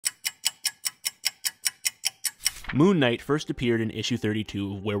Moon Knight first appeared in issue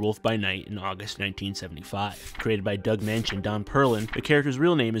 32 of Werewolf by Night in August 1975. Created by Doug Mensch and Don Perlin, the character's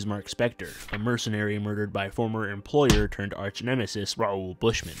real name is Mark Spector, a mercenary murdered by former employer turned arch nemesis Raoul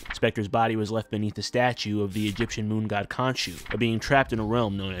Bushman. Spector's body was left beneath the statue of the Egyptian moon god Khonshu, a being trapped in a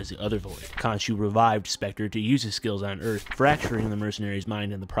realm known as the Othervoid. Khonshu revived Spector to use his skills on Earth, fracturing the mercenary's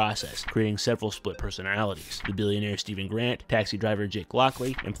mind in the process, creating several split personalities: the billionaire Stephen Grant, taxi driver Jake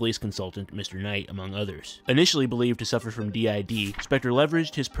Lockley, and police consultant Mr. Knight, among others. Initially believed to suffer from DID, Spector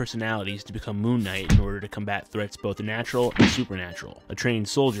leveraged his personalities to become Moon Knight in order to combat threats both natural and supernatural. A trained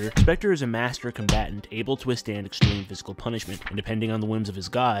soldier, Spector is a master combatant able to withstand extreme physical punishment, and depending on the whims of his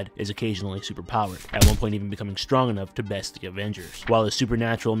god, is occasionally superpowered, at one point even becoming strong enough to best the Avengers. While his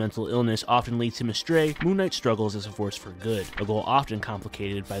supernatural mental illness often leads him astray, Moon Knight struggles as a force for good, a goal often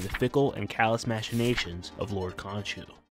complicated by the fickle and callous machinations of Lord Khonshu.